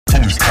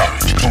Tony's Talk.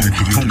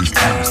 Tony's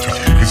Talk.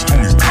 It's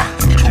Tony's Talk.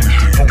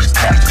 Tony's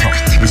Talk.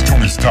 It's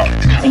Tony's Talk.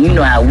 And you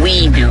know how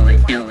we do it.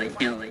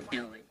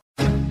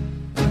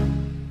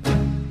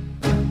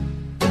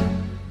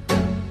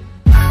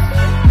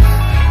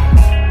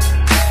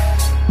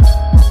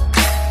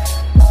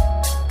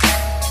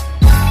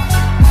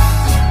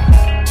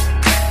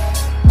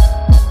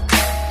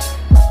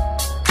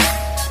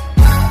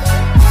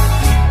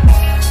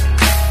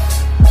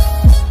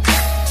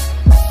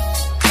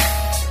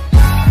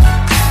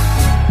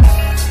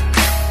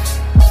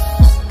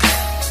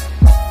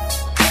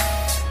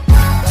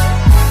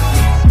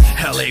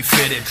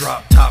 Fitted,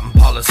 drop top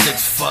Impala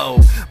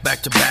 6'4",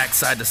 back to back,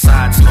 side to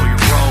side, slow your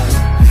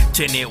roll.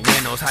 Tinted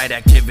windows, hide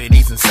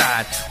activities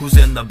inside. Who's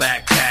in the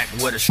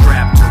backpack with a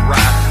strap to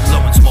ride?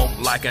 Blowing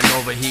smoke like an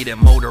overheated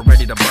motor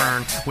ready to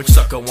burn. Which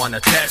sucker wanna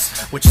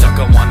test? Which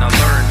sucker wanna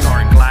learn?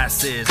 Dark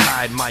glasses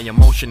hide my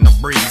emotional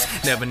breeze.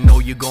 Never know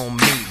you gon'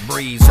 meet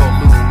Breeze or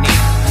Looney.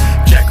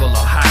 Jekyll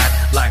or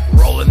Hyde, like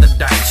rolling the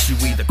dice. You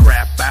either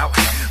crap out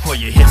or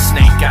you hit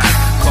snake eyes.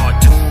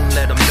 Cartoon,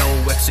 let them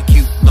know,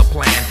 execute the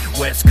plan.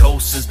 West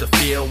Coast is the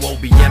feel,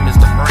 OBM is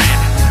the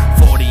brand.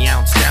 40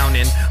 ounce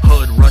downing,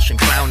 hood rushing,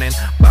 clowning,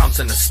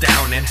 bouncing,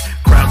 astounding.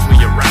 Crowds we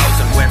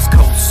arousing, West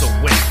Coast so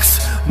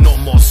winks. No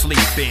more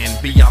sleeping,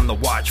 be on the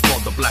watch for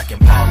the Black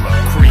Impala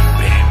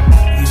creeping.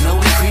 You know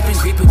we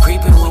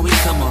creeping when we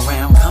come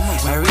around.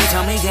 Every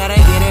time we gotta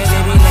get it,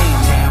 baby,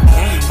 laying down.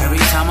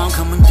 Every time I'm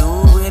coming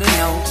through with a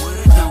note.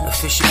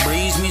 Official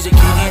Breeze, music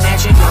kicking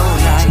at your door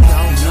like.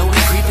 You know we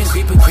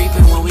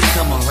creeping when we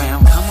come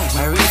around.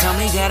 Every time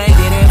we gotta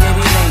get it,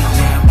 baby, laying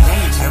down.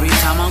 Every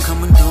time I'm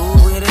coming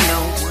through with a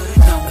note.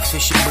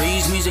 Official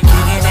Breeze, music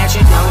kicking at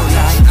your door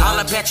like. All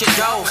up at your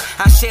door,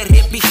 I said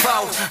it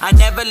before. I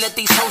never let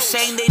these hoes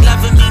saying they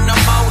loving me no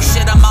more.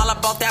 Shit, I'm all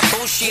about that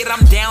bullshit,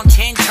 I'm down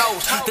 10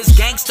 toes. This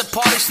gangsta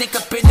party sneak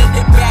up into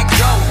the back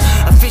door.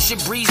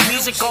 Official Breeze,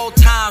 music old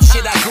time.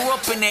 Shit, I grew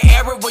up in the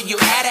era where you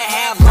had to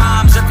have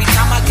rhymes. Every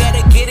time I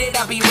gotta get it,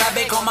 I be right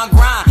back on my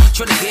grind.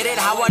 Try to get it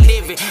how I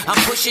live it, I'm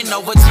pushing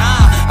over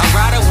time. I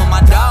ride it with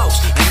my dogs,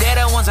 and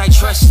they're the ones I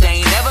trust. They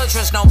ain't never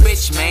trust no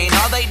bitch, man.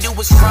 All they do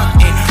is front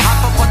and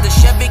hop up on the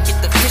Chevy,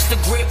 get the pistol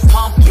grip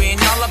pumping.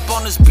 All up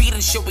on this beat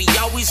and shit, we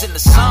always into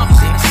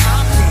something.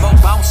 More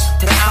bounce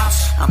to the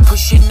ounce, I'm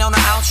pushing on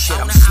the ounce shit.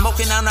 I'm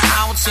smoking on the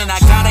ounce, and I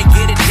gotta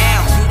get it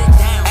down.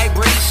 Hey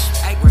Breeze,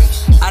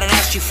 I done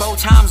asked you 4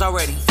 times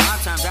already.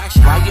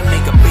 Why you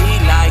make a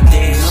beat like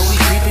this? You know we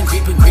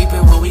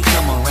creeping when we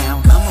come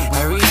around.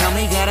 Every time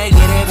we gotta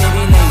get it,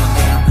 baby, laying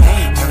down.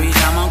 Every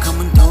time I'm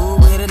coming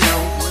through with a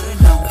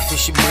note.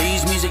 Official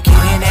Breeze, music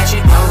kicking at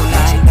your door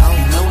like.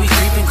 You know we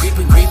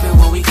creeping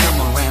when we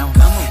come around.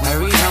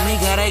 Every time we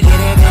gotta get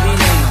it, baby,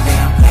 laying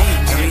down.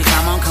 Every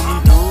time I'm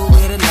coming through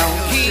with a note.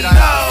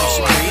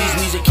 Official Breeze,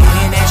 music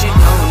kicking at your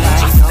door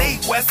like. I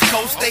stay West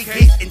Coast, stay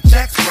hitting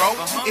checks, bro.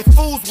 If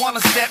fools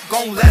wanna step,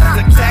 gon' let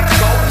the tech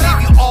go.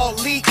 Leave you all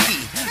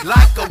leaky,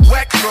 like a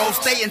wet throw.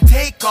 Stay in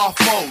takeoff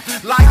mode,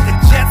 like the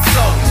jet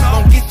so.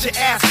 Don't get your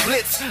ass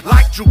blitzed,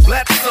 like Drew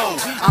Bledsoe.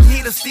 I'm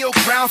here to steal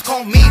crowns,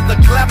 call me the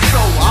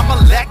klepto.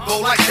 I'ma let go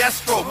like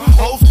Destro.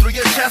 Hoes through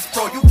your chest,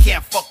 bro. You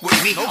can't fuck with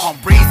me on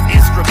Breeze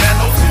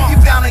instrumentals. You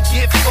bound to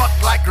get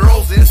fucked like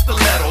girls in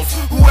stilettos.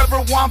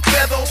 Whoever want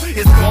feather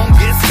is gon'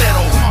 get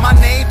settled. My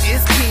name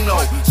is Kino,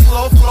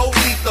 slow flow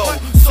lethal,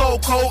 so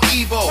cold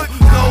Evo,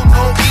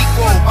 no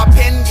equal. My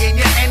pen game,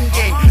 your end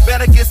game,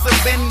 better get some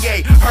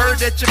Bengay. Heard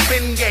that you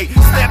been gay,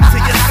 step to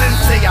your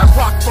sensei. I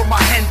rock for my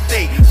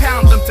gente,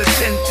 pound them to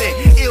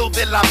gente. Il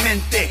de la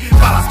mente,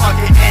 balas pa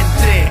que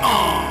entre.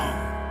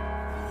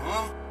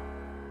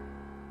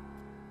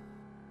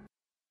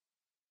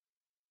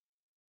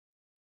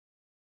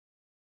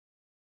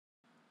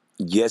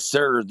 Yes,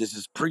 sir, this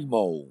is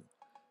Primo.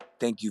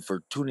 Thank you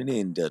for tuning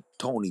in to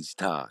Tony's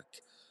Talk.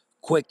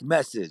 Quick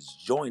message,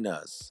 join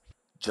us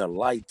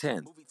July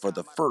 10th for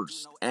the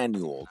first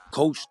annual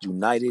Coast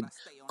United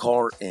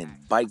Car and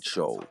Bike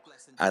Show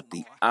at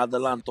the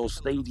Adelanto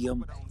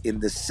Stadium in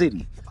the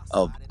city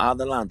of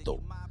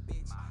Adelanto.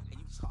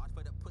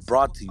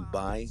 Brought to you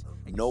by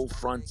No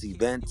Fronts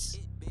Events,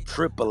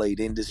 888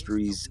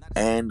 Industries,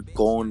 and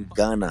Con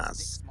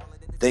Ganas.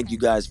 Thank you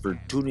guys for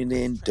tuning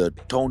in to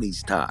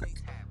Tony's Talk.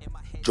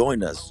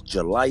 Join us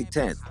July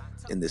 10th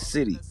in the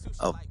city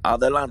of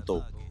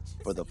Adelanto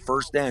for the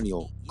first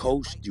annual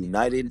Coast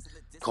United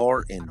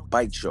Car and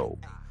Bike Show.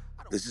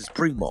 This is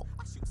Primo.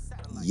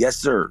 Yes,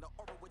 sir.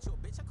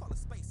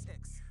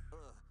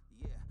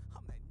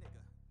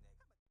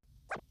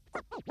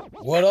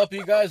 What up,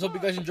 you guys? Hope you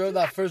guys enjoyed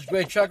that first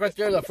great track right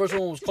there. The first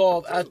one was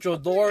called At Your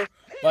Door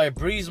by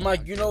Breeze,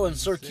 Mike Uno, and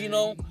Sir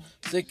Kino.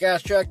 Sick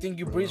ass track. Thank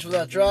you, Breeze, for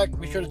that track.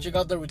 Be sure to check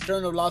out The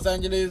Return of Los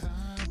Angeles.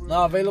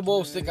 Now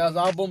available. Sick ass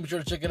album. Be sure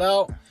to check it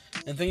out.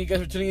 And thank you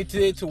guys for tuning in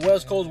today to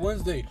West Coast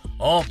Wednesday.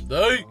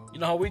 Day. You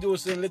know how we do it,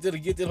 sitting lit to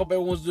get it. Hope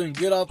everyone's doing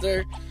good out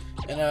there.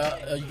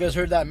 And you guys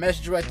heard that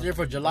message right there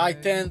for July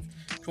 10th,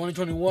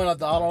 2021 at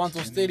the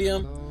Adelanto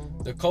Stadium.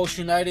 The Coast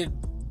United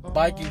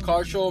Bike and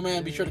Car Show,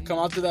 man. Be sure to come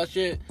out to that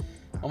shit.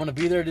 I'm going to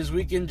be there this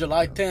weekend,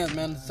 July 10th,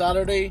 man.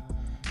 Saturday.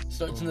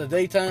 Starts in the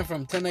daytime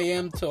from 10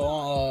 a.m. to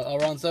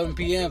around 7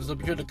 p.m. So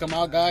be sure to come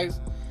out, guys.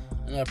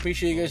 And I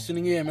appreciate you guys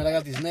tuning in, man. I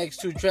got these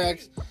next 2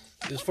 tracks.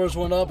 This first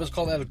one up is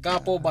called El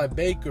Capo by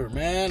Baker,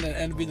 man. And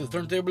Envy the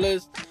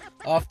Turntablist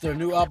off their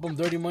new album,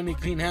 Dirty Money,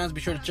 Clean Hands. Be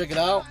sure to check it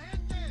out.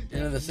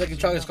 And then the second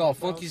track is called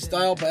Funky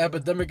Style by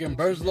Epidemic and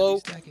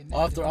Burslow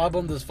off their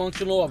album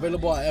Dysfunctional,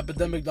 available at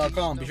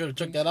epidemic.com. Be sure to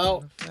check that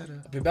out. I'll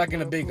be back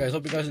in a bit, guys.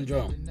 Hope you guys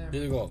enjoy them.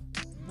 Here we go.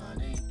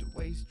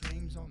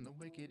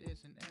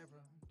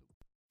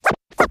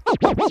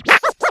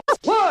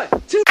 1,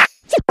 2,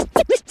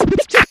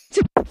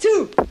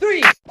 2,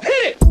 3, hit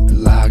it!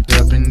 Locked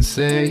up in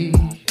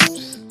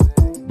safes,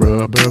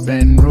 rubber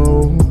band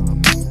roll,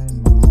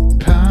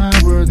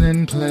 power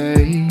then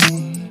play.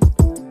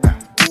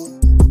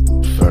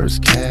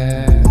 First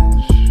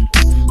cash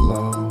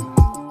flow.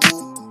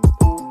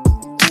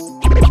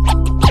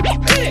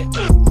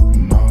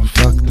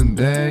 Motherfuck the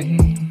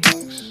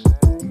banks,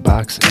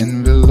 box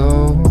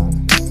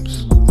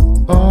envelopes,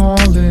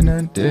 all in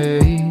a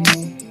day.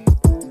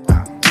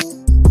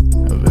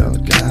 El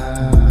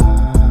Capo.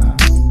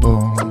 1,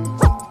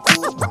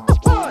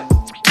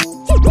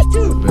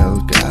 2, El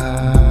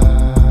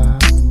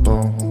Capo.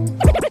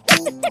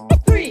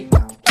 3,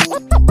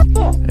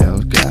 4. El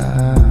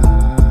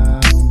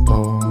Capo.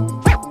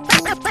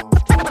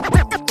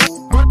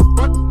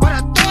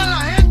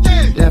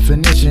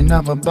 Definition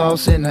of a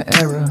boss in the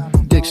era.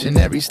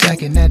 Dictionary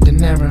stacking at the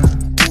narrow.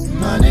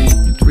 Money,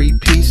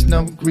 3-piece,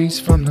 no grease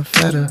from the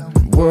feta.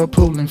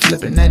 Whirlpool and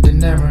flipping at the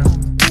narrow.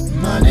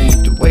 Money,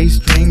 to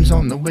waste dreams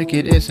on the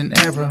wicked is an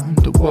error.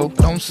 The woke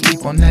don't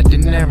sleep on that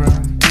dinero.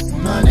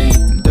 Money,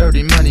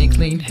 dirty money,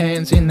 clean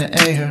hands in the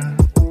air.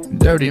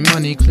 Dirty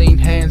money, clean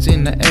hands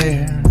in the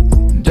air.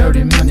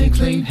 Dirty money,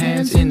 clean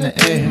hands in the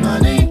air.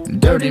 Money,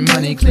 dirty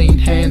money, clean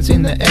hands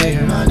in the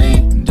air.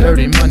 Money,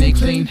 dirty money,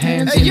 clean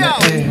hands in the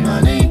air.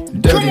 Money,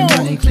 dirty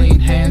money, clean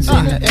hands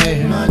in the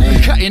air. Money.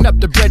 Cutting up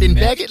the bread and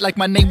bag it like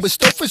my name was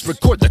Stofers.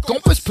 Record the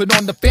compass, put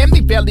on the family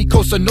Valley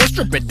Cosa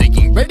Nostra. Bread they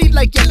ain't ready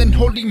like yelling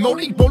holy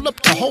moly. Roll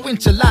up the whole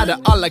enchilada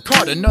a la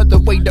carte. Another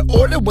way to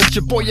order what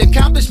your boy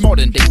accomplished.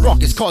 Modern day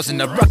raucous, causing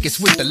a ruckus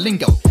with the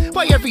lingo.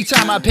 Why every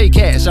time I pay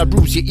cash, I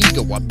bruise your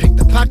ego. I pick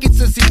the pockets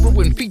of zero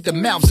and feed the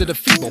mouths of the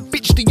feeble.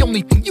 Bitch, the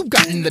only thing you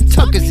got in the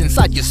tuck is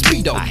inside your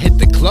Speedo. I hit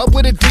the club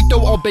with a Grito,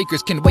 all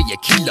bakers can weigh a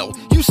kilo.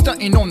 You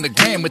stunting on the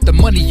gram with the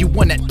money you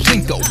won at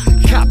Plinko.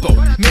 Capo,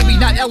 maybe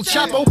not El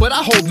Chapo, but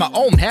I hold my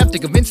own. Have to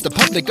convince the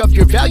public of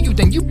your value,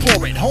 then you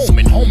pour it home.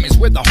 And home is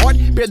where the heart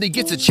barely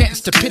gets a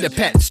chance to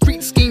pitter-pat.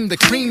 Street scheme, the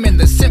cream, and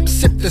the sip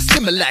the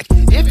Similac.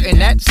 If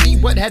and that, see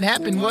what had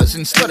happened was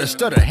in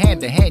stutter,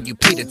 hand to hand, you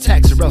pay the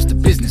tax or else the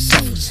business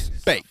suffers.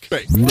 Bake.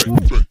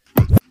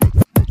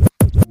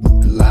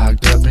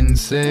 Locked up in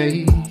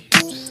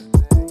safes,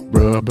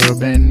 rubber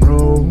band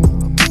roll,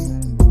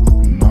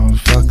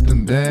 motherfuck the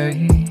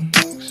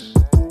banks,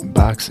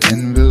 box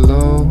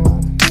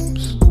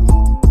envelopes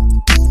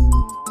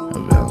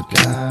of El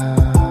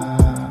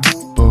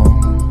Capo.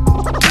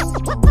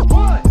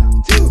 1,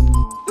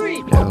 2,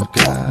 3, El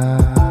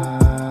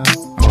Capo.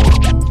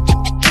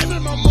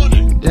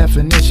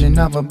 Definition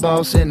of a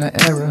boss in the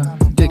era.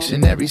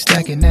 Dictionary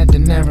stacking at the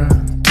narrow.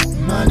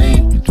 Money,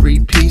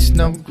 3-piece,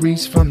 no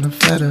grease from the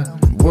feta.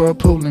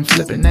 Whirlpool and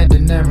flipping at the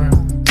narrow.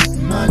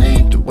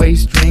 Money, to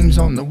waste dreams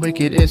on the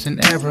wicked is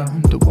an error.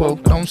 The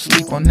woke don't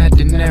sleep on that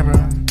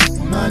dinero.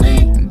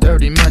 Money,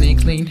 dirty money,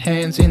 clean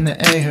hands in the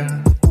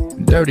air.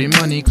 Dirty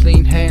money,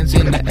 clean hands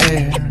in the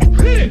air.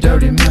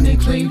 Dirty money,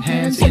 clean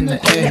hands in the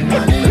air.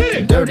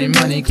 Money, dirty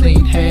money,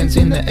 clean hands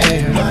in the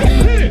air.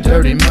 Money,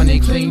 dirty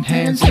money, clean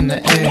hands in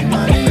the air.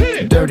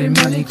 Money, dirty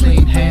money,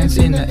 clean hands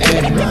in the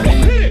air.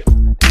 Money.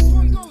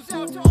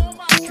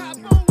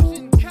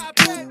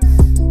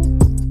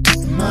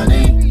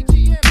 Money.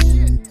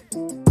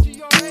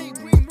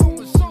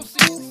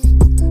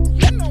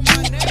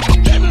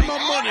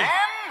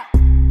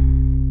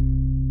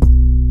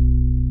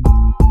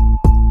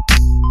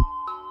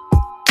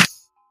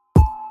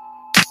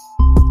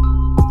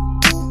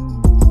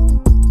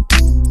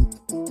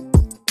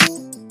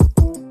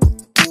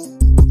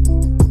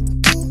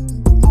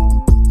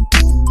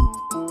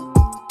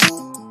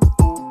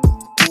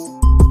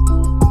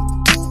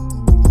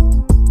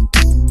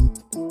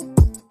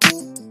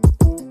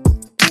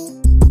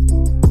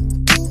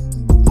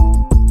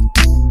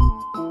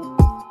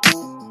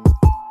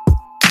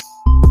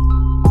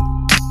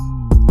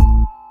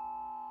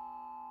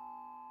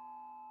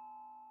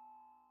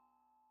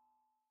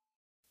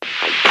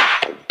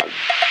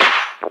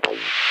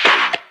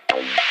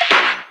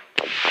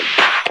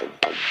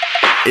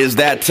 It's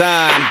that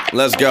time.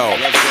 Let's go.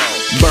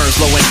 Burn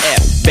slow and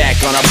F. back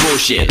on our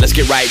bullshit, let's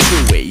get right to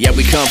it. Yeah,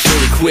 we come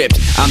fully equipped,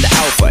 I'm the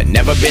alpha,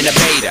 never been a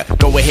beta.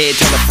 Go ahead,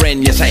 tell a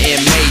friend, yes I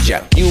am major.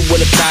 You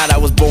would've thought I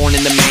was born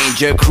in the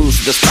manger. Cruise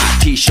with the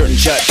spot, t-shirt and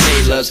Chuck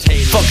Taylors.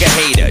 Fuck a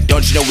hater,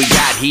 don't you know we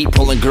got heat?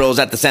 Pulling girls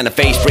at the Santa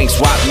Fe Spring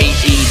swap meet.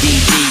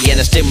 EDD and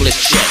a stimulus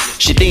check.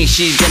 She thinks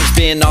she's gonna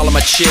spend all of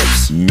my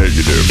chips.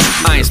 Negative.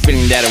 I ain't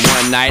spending that in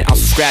one night on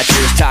some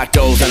scratchers,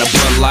 tacos, and a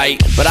Bud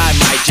Light. But I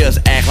might just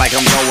act like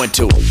I'm going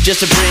to,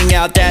 just to bring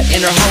out that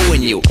inner hoe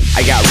in you.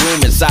 I got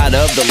room inside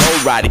of the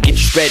lowrider. Get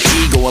your spread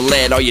ego and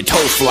let all your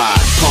toes fly.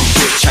 Punk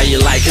bitch, how you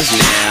like us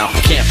now?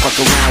 Can't fuck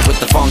around with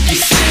the funky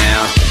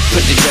sound.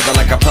 Put together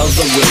like a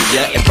puzzle, will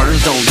ya? If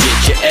burns don't get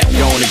you, F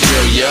gonna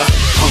grill ya.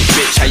 Punk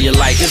bitch, how you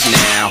like us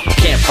now?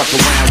 Can't fuck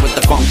around with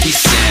the funky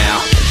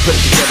sound. Put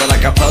together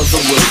like a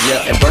puzzle, will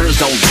ya? If burns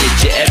don't get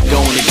you, F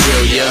gonna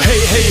grill ya.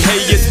 Hey, hey,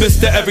 hey, it's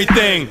Mr.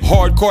 Everything.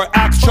 Hardcore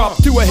axe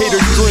chop to a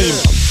hater's dream.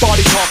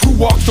 Body talk, who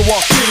walks the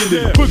walk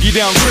daily. Boogie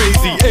down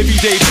crazy,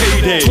 everyday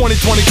payday.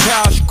 2020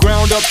 cash,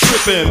 ground up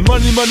trippin'.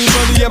 Money, money,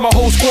 money, and my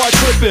whole squad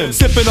trippin'.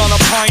 Sippin' on a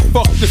pint,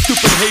 fuck the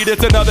stupid hate.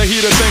 It's another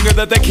heater banger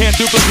that they can't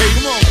duplicate.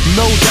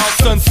 No doubt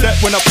sunset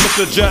when I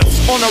flip the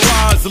jets. On a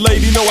rise,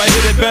 lady, know I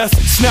hit it best.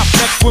 Snap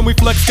next when we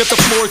flex, get the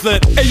floors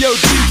lit. Ayo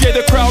DJ,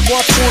 the crowd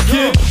wants more,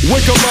 kid.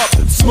 Wake 'em up,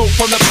 smoke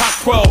from the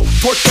Pac-12.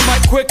 Torch the mic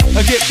quick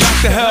and get back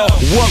to hell.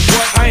 What,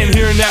 I ain't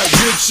hearing that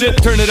weird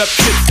shit. Turn it up,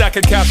 kid,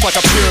 stacking cash like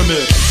a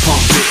pyramid.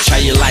 Punk bitch,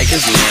 how you like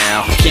us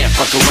now? Can't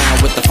fuck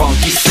around with the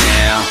funky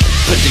sound.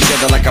 Put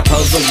together like a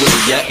puzzle, will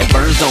ya? If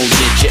burns don't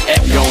get you,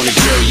 F gonna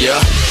grill ya.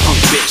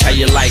 Punk bitch, how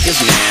you like us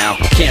now?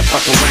 Can't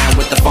fuck around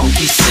with the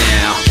funky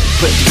sound.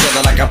 Put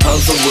together like a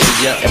puzzle, will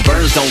ya? If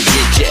burns don't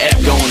get you, F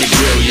gonna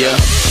grill ya.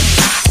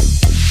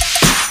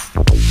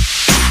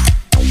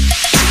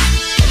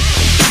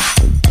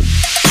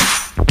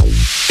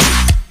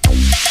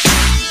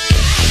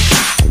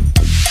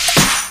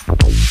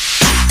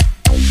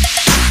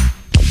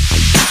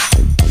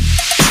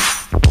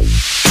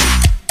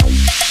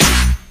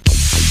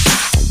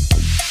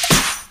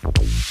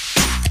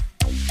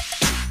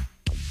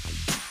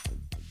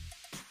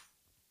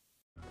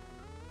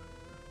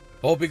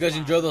 Hope you guys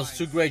enjoyed those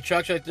two great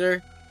tracks right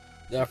there.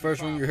 That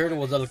first one you heard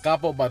was El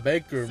Capo by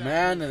Baker,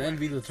 Man, and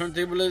Envy the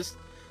Turntablist.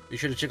 Be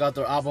sure to check out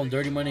their album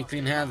Dirty Money,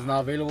 Clean Hands,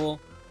 now available.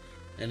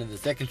 And then the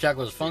second track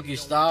was Funky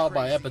Style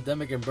by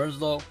Epidemic and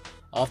Burnslow,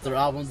 off their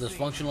album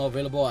Dysfunctional,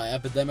 available at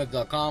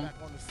epidemic.com.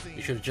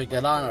 Be sure to check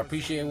that out, and I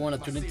appreciate everyone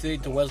that tuned in today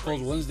to West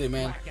Coast Wednesday,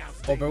 man.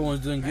 Hope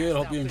everyone's doing good.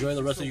 Hope you enjoy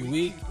the rest of your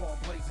week.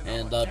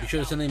 And be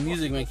sure to send in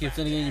music, man. Keep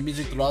sending in your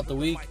music throughout the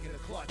week.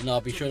 And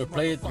I'll be sure to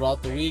play it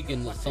throughout the week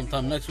and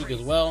sometime next week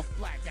as well.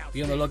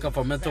 Be on the lookout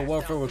for Mental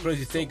Warfare with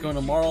Crazy State coming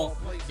tomorrow.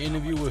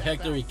 Interview with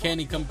Hector and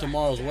Kenny come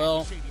tomorrow as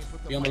well.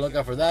 Be on the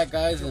lookout for that,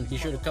 guys. And be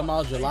sure to come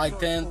out July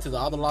 10th to the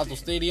Adelanto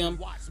Stadium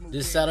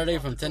this Saturday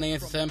from 10 a.m.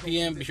 to 7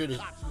 p.m. Be sure to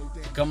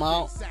come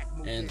out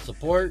and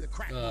support.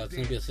 It's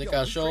going to be a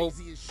sick-ass show.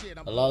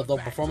 A lot of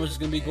dope performances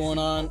going to be going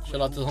on.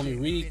 Shout out to the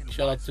homie Reek.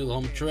 Shout out to the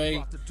homie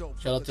Trey.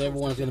 Shout out to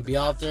everyone that's going to be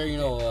out there, you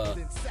know.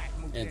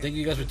 And thank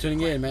you guys for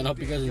tuning in, man. Hope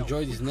you guys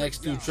enjoyed these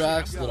next two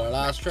tracks. That are our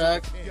last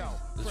tracks.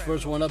 This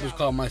first one up is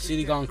called My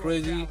City Gone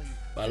Crazy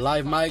by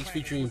Live Mics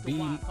featuring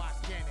B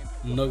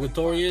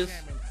Notorious.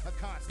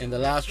 And the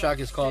last track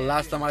is called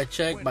Last Time I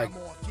Checked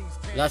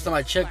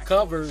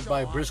covered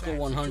by Briscoe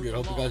 100.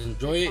 Hope you guys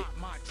enjoy it.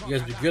 You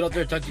guys be good out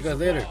there. Talk to you guys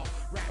later.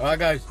 Alright,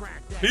 guys.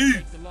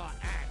 Peace.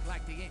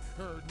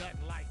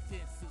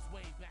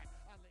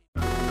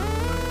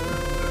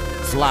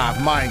 It's Live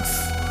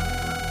Mics.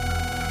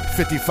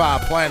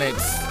 55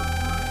 Planets,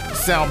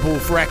 Sound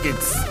Booth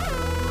Records.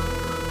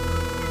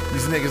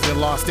 These niggas done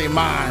lost their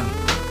mind.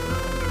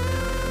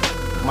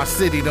 My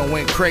city done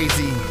went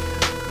crazy.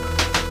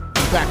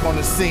 Back on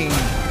the scene.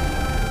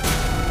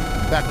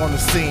 Back on the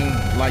scene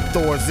like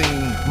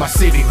Thorazine. My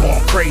city going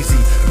crazy.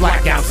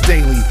 Blackouts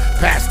daily.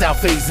 Passed out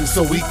phases,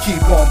 so we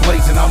keep on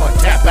blazing. I'ma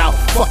tap out.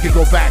 Fucking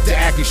go back to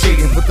acting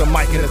shady and put the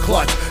mic in the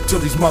clutch till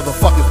these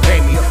motherfuckers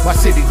pay me. My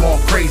city going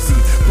crazy.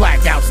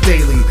 Blackouts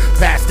daily.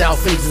 Passed out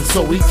phases,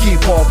 so we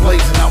keep on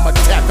blazing. I'ma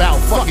tap out.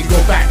 Fucking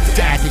go back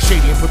to acting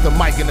shady and put the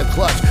mic in the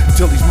clutch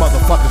till these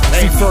motherfuckers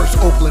pay me. See,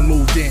 first Oakland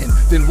moved in,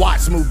 then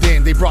Watts moved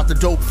in. They brought the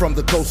dope from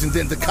the coast, and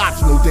then the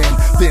cops moved in.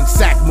 Then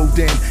Sack moved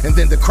in, and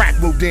then the crack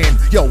moved in.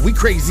 Yo, we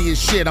crazy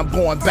as shit. I'm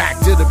going back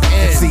to the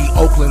pen. See,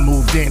 Oakland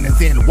moved in, and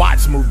then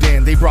Watts moved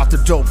in. They brought the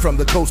dope from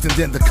the coast, and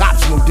then the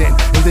cops moved in,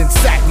 and then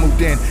Sack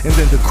moved in, and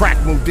then the crack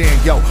moved in.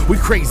 Yo, we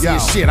crazy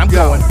as shit. I'm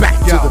going back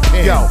to the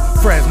pen. Yo,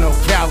 Fresno,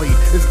 Cali,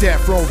 it's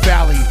Death Row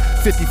Valley.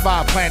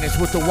 55 planets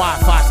with the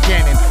Wi-Fi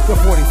scanning, the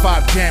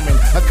 45 jamming,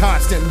 a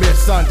constant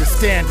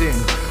misunderstanding.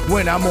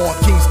 When I'm on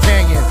Kings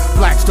Canyon,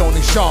 Blackstone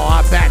and Shaw,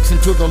 I backs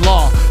into the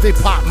law. They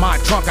pop my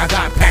trunk, I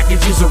got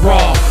packages of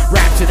raw.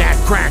 Rap to that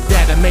crack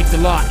that'll make the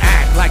law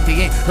act like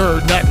they ain't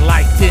heard nothing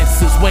like this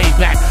since way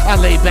back. I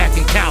lay back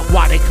and count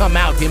while they come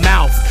out their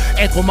mouth.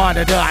 Ankle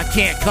monitor, I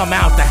can't come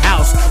out the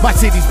house. My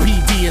city's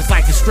PD is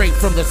like it's straight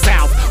from the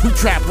south. We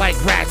trap like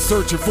rats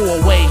searching for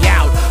a way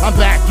out. I'm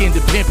back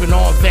into pimping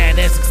on Van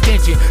Ness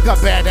extension.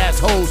 got badass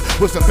hoes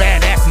with some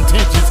badass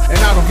intentions. And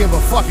I don't give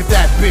a fuck if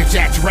that bitch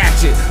acts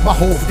ratchet. My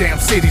whole damn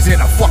city's in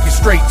a fucking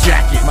straight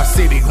jacket. My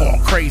city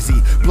going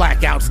crazy,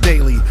 blackouts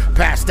daily.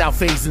 Passed out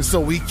phasing, so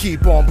we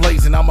keep on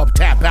blazing. I'm up,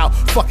 tap out,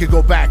 fucking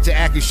go back to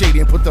acting shady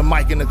and put the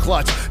mic in the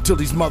clutch till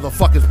these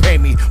motherfuckers pay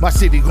me. My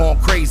city going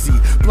crazy,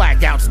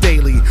 blackouts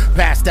daily.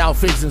 Passed out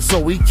phasing, so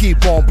we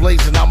keep on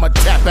blazing. I'ma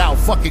tap out,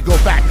 fucking go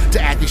back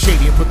to acting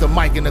shady and put the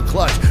mic in the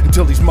clutch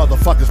until these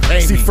motherfuckers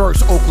pay me. See,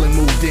 first Oakland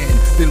moved in,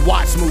 then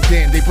Watts moved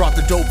in. They brought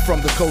the dope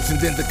from the coast, and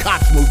then the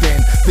cops moved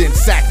in. Then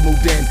Sack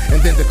moved in,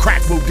 and then the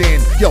crack moved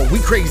in. Yo, we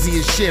crazy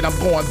as shit, I'm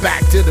going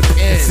back to the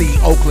pen. See,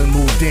 Oakland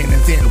moved in,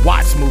 and then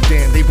Watts moved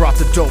in. They brought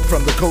the dope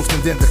from the coast,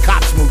 and then the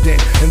cops moved in.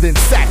 And then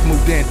Sack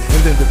moved in,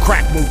 and then the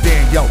crack moved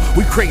in. Yo,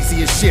 we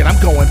crazy as shit, I'm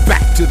going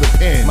back to the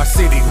pen. My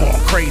city going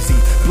crazy,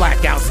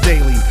 blackouts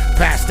daily.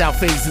 Passed out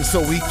phasing,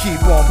 so we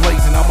keep on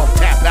blazing. I'ma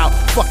tap out,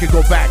 fucking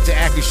go back to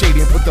acting shady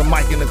and put the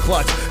mic in the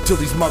clutch till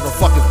these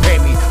motherfuckers pay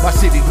me. My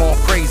city going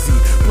crazy,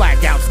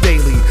 blackouts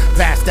daily.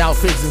 Passed out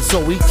phasing,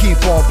 so we keep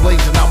on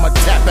blazing. I'ma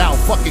tap out,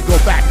 fucking go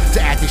back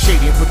to acting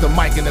shady and put the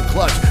mic in the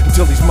clutch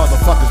until these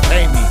motherfuckers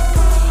pay me.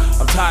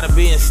 I'm tired of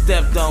being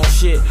stepped on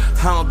shit.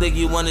 I don't think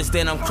you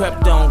understand, I'm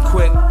crept on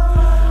quick.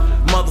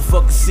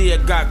 Motherfuckers see I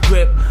got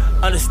grip.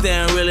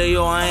 Understand really,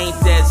 yo, I ain't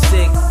that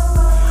sick.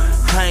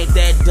 I ain't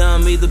that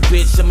dumb either,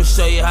 bitch. I'ma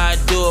show you how I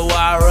do it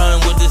while I run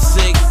with the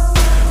sick.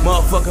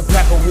 Motherfucking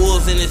pack of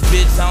wolves in this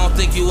bitch. I don't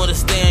think you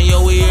understand,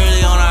 yo, we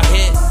early on our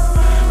hit.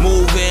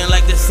 Move in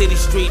like the city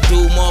street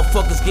do.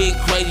 Motherfuckers get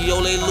crazy,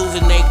 yo, they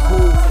losing they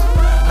cool.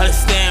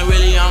 Understand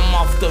really, I'm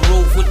off the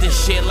roof with this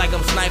shit like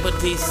I'm Sniper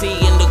TC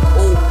in the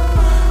coop.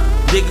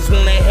 Niggas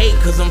when they hate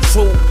cause I'm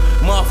true.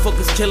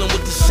 Motherfuckers killing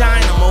with the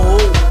shine, I'm a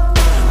hoop.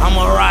 I'm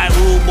a ride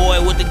rude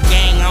boy with the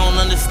gang. I don't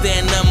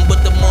understand nothing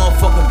but the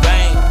motherfucking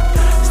bang.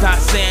 Stop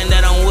saying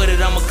that I'm with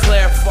it, I'ma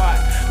clarify.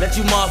 Let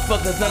you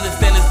motherfuckers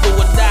understand it's do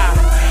or die.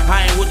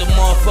 I ain't with the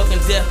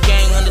motherfucking death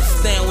gang.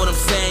 Understand what I'm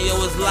saying, yo,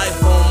 it's life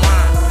on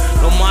mine.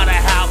 No matter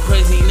how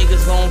crazy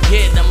niggas gon'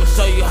 get, I'ma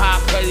show you how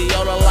crazy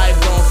yo the life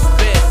gon'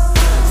 spit.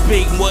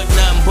 Speak what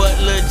nothing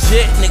but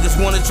legit.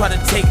 Niggas wanna try to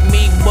take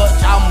me, but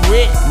I'm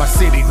rich. My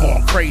city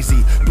going crazy,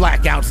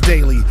 blackouts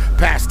daily.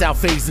 Passed out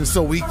phasing,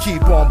 so we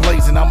keep on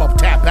blazing. I'm up,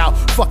 tap out,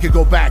 fucking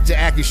go back to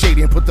acting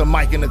shady and put the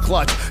mic in the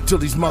clutch till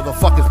these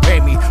motherfuckers pay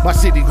me. My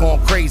city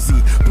going crazy,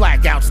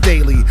 blackouts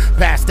daily.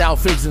 Passed out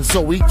phasing,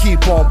 so we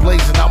keep on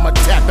blazing. I'ma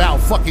tap out,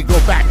 fucking go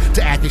back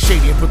to acting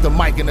shady and put the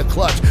mic in the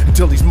clutch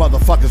until these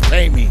motherfuckers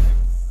pay me.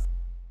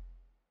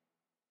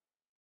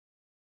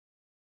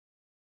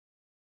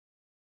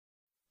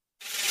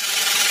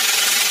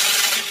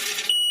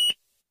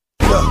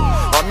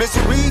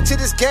 Misery to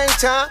this game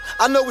time,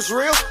 I know it's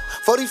real.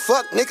 For these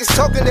fuck niggas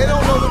talking, they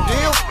don't know the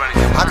deal.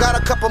 I got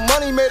a couple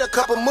money, made a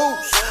couple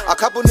moves. A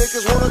couple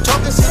niggas wanna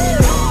talk and see me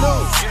really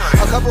lose.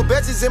 A couple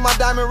bitches in my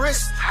diamond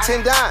wrist,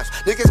 10 dimes.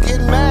 Niggas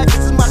getting mad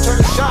cause it's my turn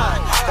to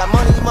shine. Got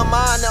money in my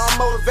mind, now I'm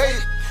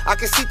motivated. I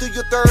can see through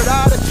your third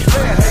eye that you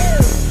fair.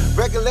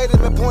 Regulated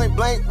in point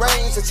blank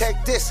range, and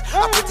check this.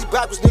 I put these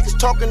backwards niggas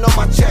talking on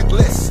my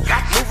checklist.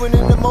 Moving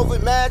in the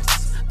moment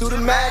magics, through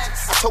the magic.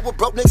 I told a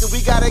broke nigga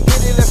we gotta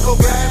get it, let's go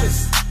grab it.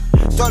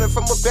 Started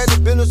from a better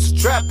business to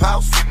trap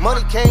house.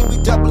 Money came, we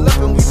double up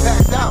and we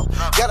packed out.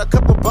 Got a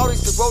couple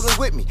buddies that's rolling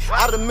with me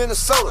out of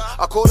Minnesota.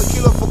 I called a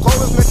kilo for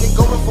colas, make it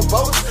going for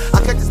boats.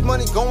 I kept this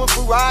money going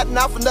for riding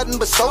out for nothing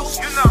but souls.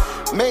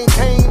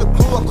 Maintain the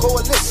blue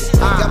coalition.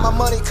 Got my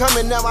money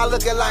coming, now I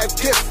look at life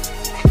different.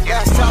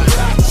 Last time that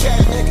I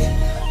checked,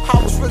 nigga,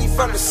 I was really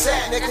from the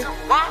set, nigga.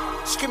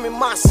 Screaming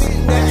my city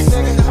next,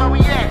 nigga.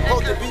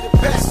 Supposed to be the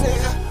best,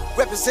 nigga.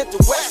 Represent the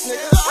West,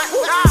 nigga.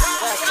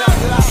 Last time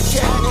that I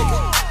checked, nigga,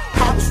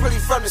 I was really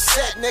from the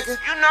set, nigga.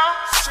 You know,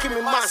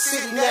 screaming my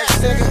city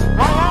next, nigga.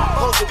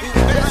 Supposed to be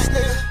the best,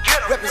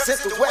 nigga. Represent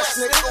the West,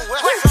 nigga.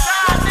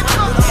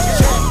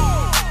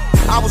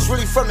 I was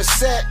really from the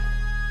set,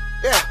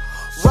 yeah.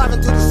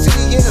 Riding through the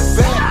city in a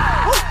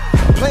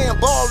van, playing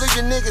ball,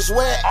 leaving niggas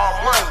wet.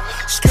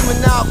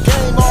 Screaming out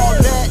game all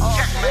net,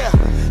 yeah.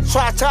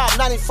 Try top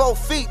 94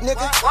 feet,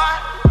 nigga.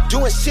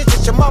 Doing shit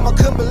that your mama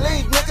couldn't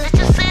believe, nigga. Did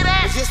you see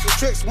that? It's just some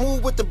tricks,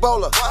 move with the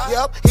bowler.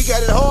 Yup, he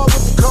got it hard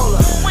with the cola.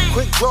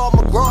 Quick draw,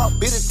 McGraw,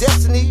 bit of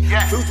destiny.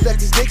 Fruits let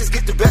these niggas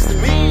get the best of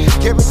me.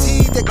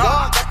 Guaranteed that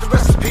God got the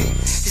recipe.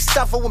 He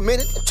stopped for a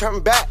minute and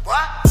turned back.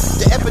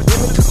 The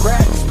epidemic of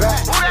crack is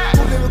back.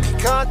 Too lyrical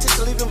content,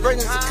 leaving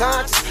brains and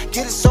conscious.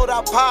 Get it sold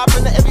out, pop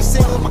into every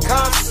single of my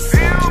conscience.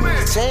 Give me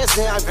a chance,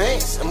 then I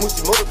advance. I'm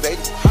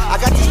motivated. I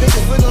got these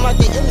niggas feeling like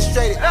they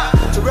illustrated.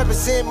 To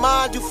represent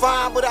mine, do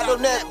fine without no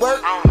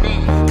network.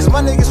 Cause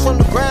my niggas from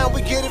the ground,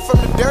 we get it from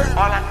the dirt.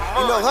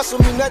 You know, hustle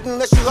me nothing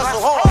unless you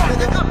hustle hard,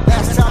 nigga.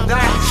 Last time that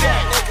I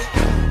checked,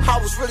 nigga, I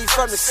was really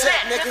from the set,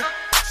 nigga.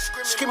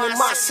 Screaming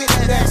my city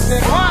next,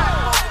 nigga.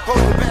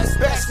 Supposed to be the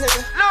best,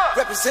 nigga.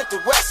 Represent the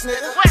West,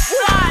 nigga. Last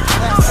time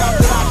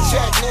that I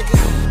checked, nigga,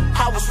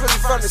 I was really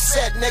from the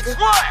set, nigga.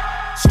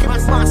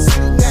 Screaming my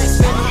city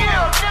next, nigga.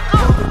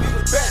 Supposed to be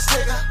the best,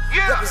 nigga.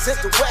 Represent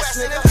the West,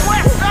 nigga.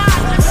 Last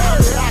time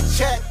that I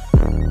checked,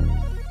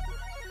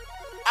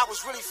 I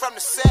was really from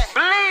the set.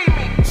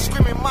 Believe me.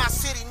 Screaming my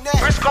city next.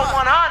 Frisco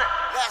 100.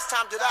 Last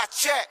time that I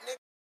checked, nigga.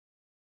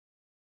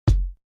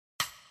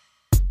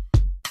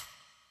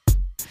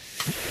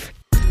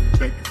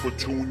 Thank you for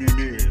tuning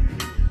in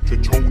to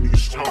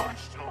Tony's Talk,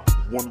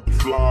 one of the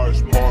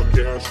flyest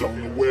podcasts on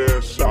the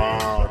west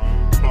side.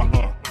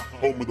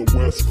 Home of the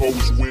West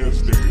Coast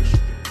Wednesdays.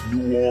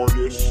 New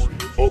artists,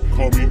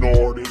 upcoming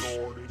artists.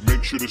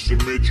 Make sure to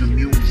submit your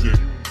music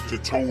to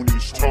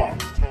Tony's Talk,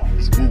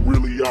 because we're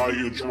really out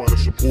here trying to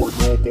support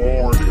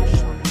local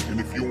artists. And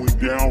if you ain't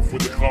down for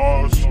the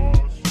cause,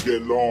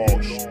 get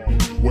lost.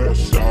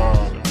 West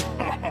side.